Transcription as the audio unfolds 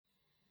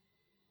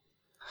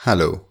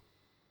Hello,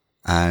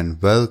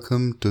 and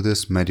welcome to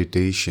this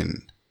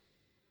meditation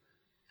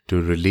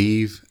to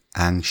relieve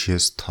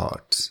anxious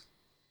thoughts.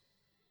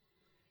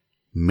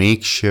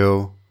 Make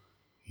sure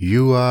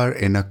you are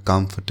in a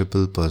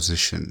comfortable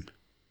position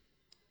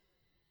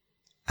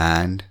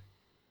and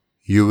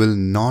you will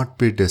not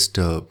be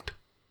disturbed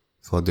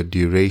for the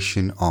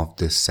duration of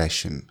this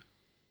session.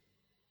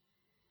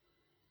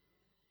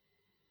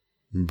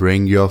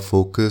 Bring your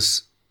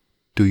focus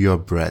to your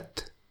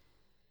breath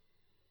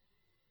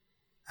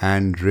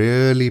and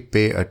really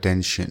pay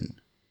attention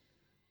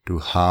to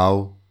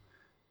how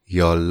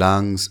your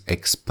lungs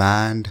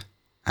expand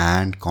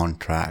and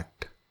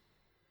contract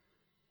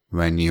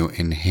when you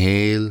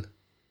inhale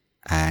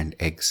and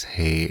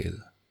exhale.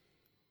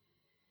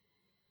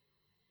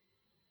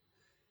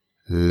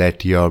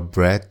 Let your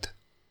breath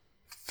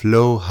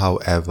flow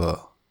however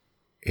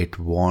it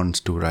wants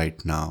to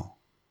right now.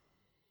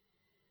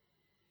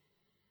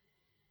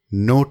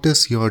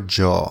 Notice your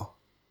jaw,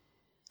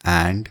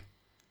 and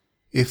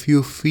if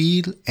you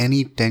feel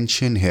any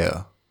tension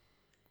here,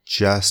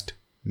 just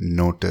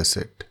notice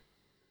it.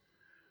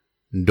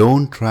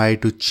 Don't try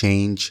to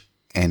change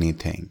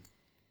anything.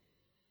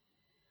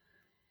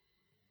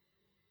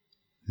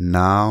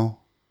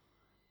 Now,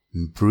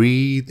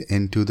 breathe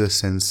into the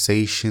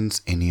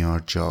sensations in your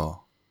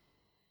jaw.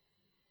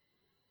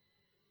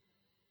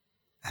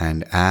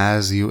 And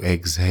as you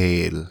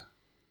exhale,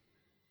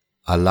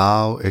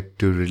 allow it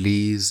to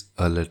release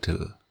a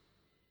little.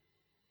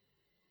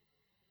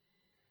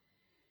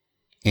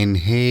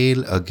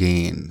 Inhale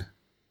again.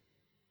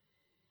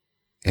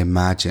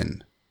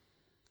 Imagine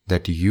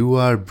that you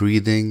are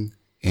breathing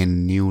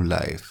in new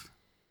life.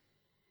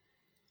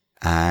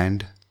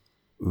 And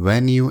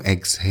when you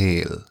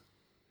exhale,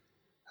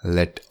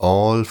 let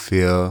all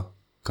fear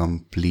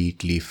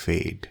completely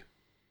fade.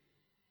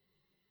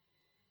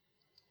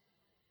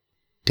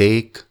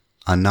 Take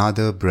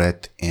another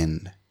breath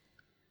in,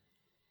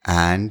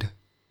 and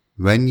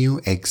when you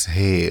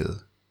exhale,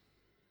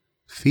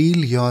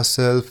 feel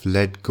yourself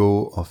let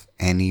go of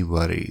any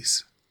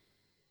worries.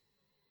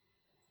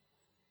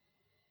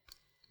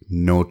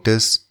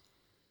 Notice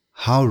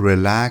how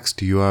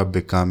relaxed you are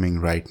becoming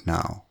right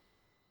now.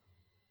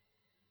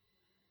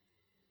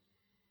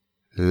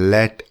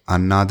 Let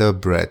another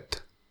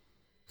breath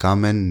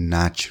come in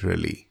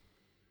naturally,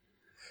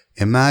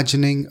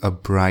 imagining a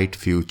bright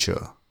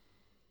future.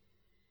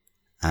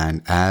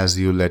 And as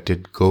you let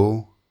it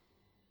go,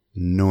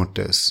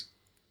 notice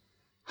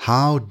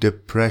how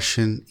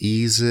depression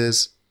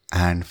eases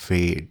and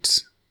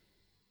fades.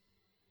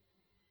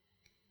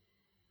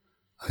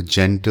 A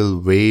gentle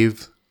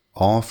wave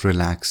of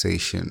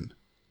relaxation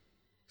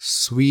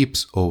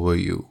sweeps over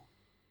you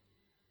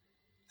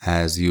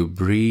as you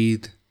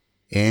breathe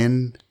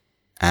in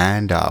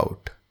and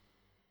out.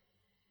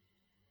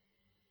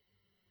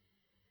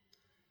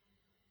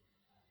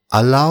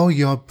 Allow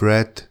your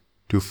breath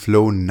to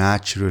flow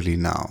naturally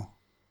now.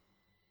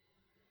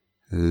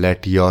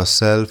 Let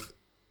yourself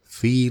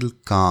feel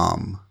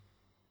calm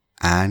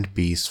and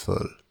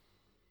peaceful.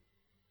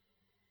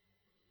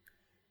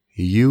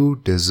 You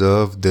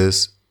deserve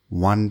this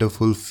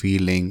wonderful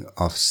feeling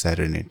of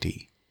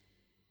serenity.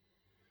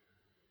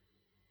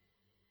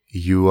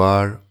 You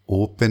are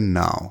open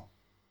now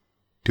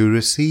to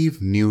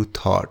receive new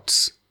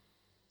thoughts,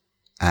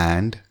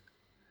 and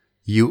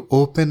you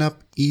open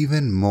up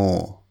even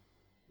more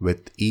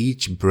with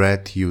each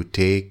breath you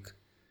take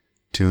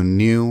to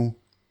new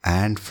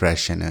and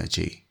fresh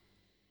energy.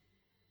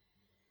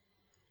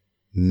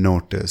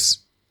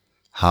 Notice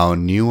how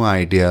new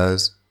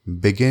ideas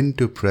begin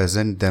to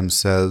present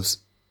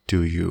themselves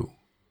to you.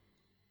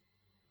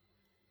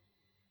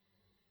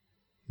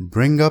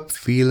 Bring up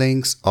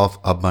feelings of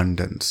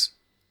abundance,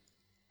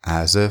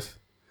 as if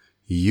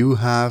you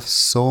have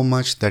so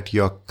much that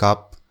your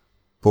cup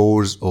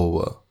pours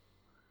over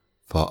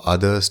for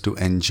others to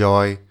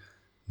enjoy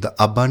the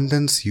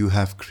abundance you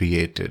have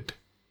created.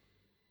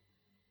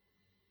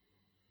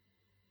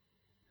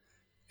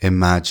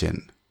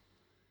 Imagine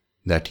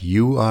that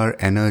you are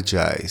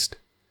energized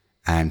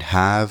and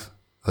have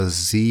a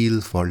zeal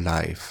for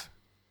life.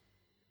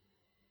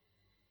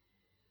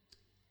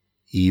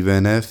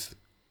 Even if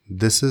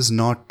this is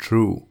not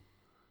true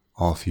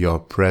of your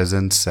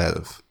present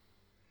self,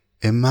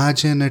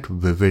 imagine it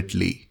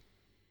vividly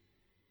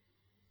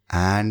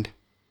and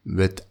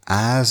with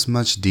as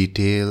much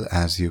detail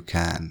as you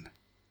can.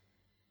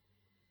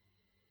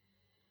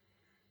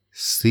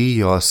 See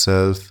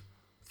yourself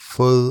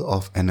full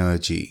of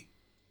energy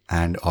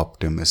and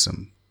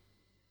optimism.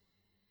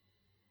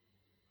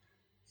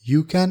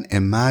 You can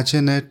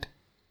imagine it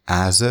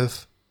as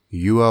if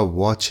you are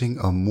watching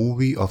a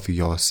movie of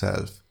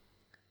yourself,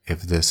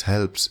 if this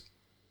helps.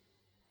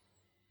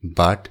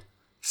 But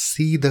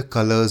see the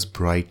colors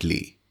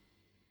brightly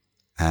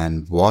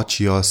and watch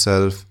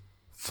yourself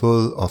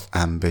full of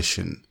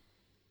ambition,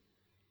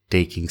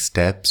 taking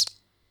steps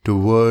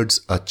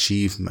towards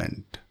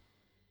achievement.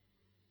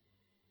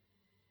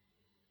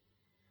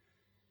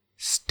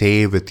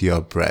 Stay with your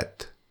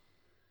breath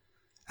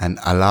and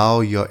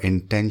allow your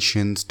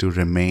intentions to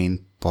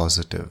remain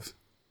positive.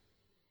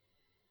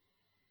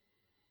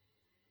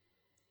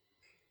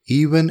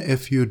 Even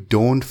if you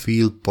don't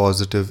feel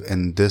positive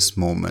in this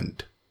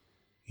moment,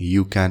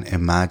 you can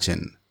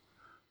imagine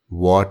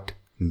what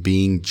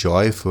being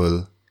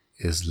joyful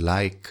is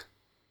like.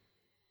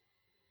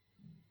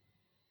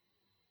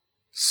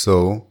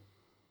 So,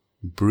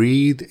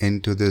 breathe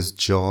into this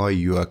joy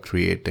you are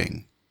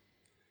creating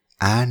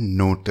and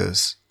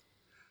notice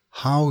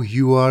how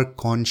you are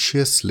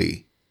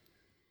consciously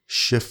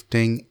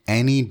shifting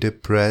any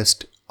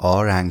depressed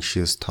or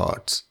anxious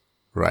thoughts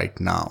right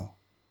now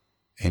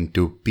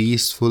into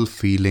peaceful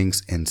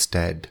feelings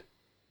instead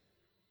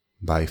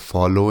by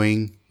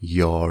following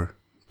your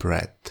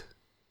breath.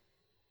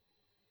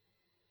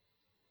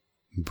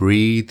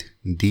 Breathe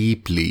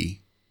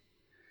deeply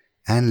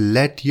and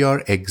let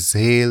your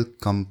exhale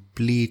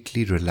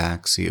completely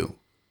relax you.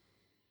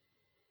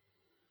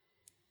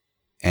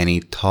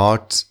 Any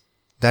thoughts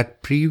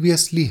that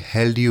previously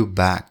held you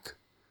back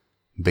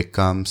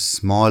become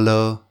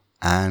smaller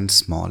and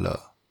smaller.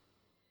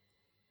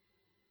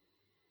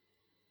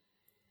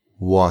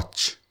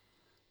 Watch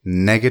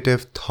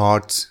negative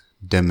thoughts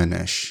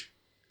diminish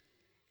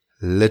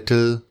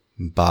little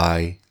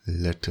by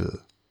little,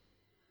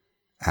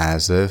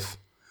 as if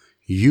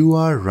you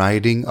are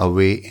riding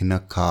away in a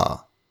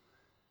car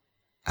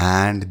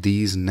and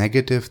these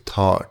negative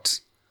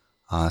thoughts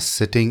are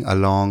sitting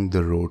along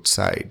the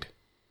roadside,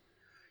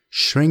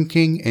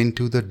 shrinking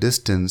into the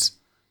distance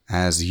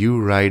as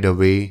you ride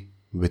away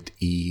with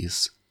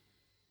ease.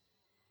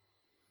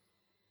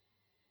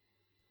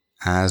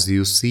 As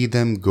you see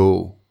them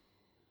go,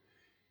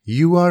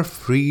 you are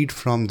freed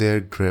from their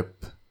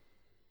grip.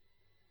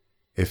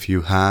 If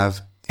you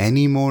have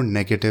any more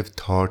negative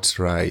thoughts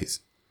rise,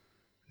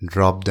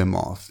 drop them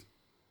off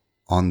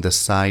on the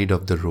side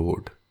of the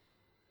road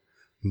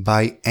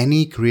by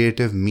any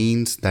creative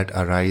means that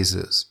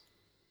arises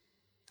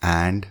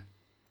and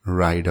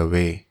ride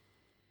away,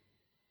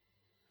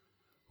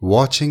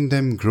 watching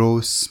them grow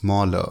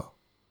smaller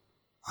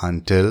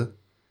until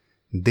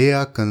they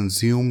are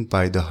consumed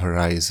by the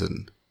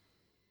horizon.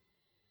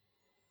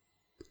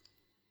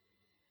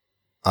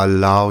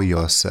 Allow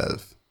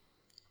yourself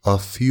a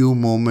few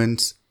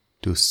moments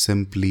to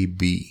simply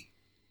be.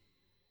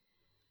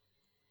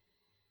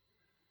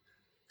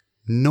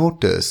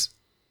 Notice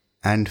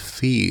and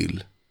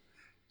feel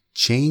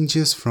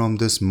changes from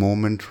this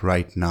moment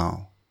right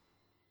now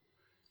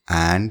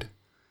and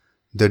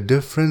the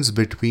difference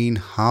between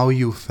how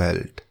you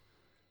felt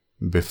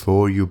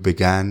before you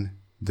began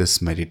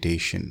this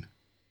meditation.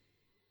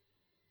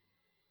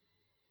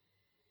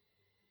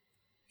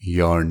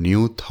 Your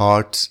new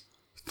thoughts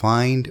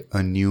find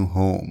a new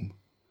home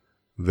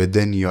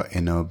within your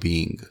inner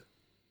being.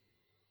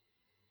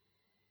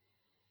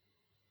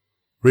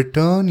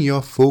 Return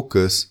your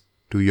focus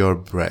to your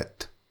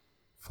breath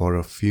for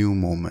a few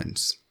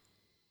moments.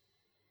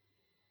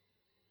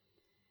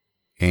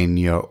 In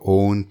your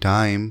own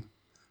time,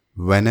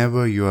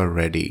 whenever you are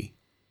ready,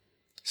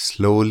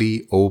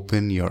 slowly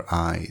open your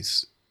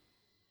eyes.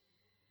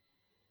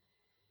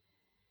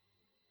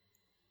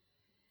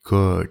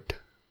 Good.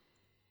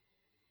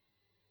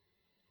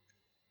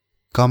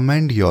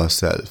 Commend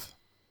yourself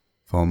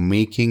for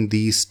making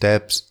these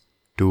steps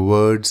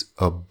towards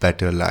a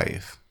better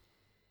life.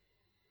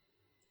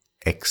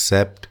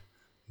 Accept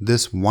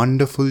this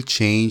wonderful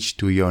change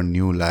to your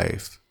new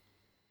life.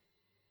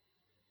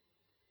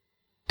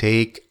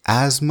 Take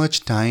as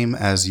much time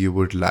as you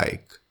would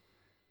like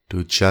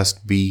to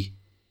just be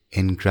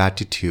in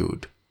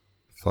gratitude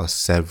for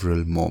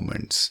several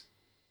moments.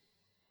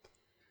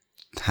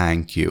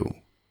 Thank you.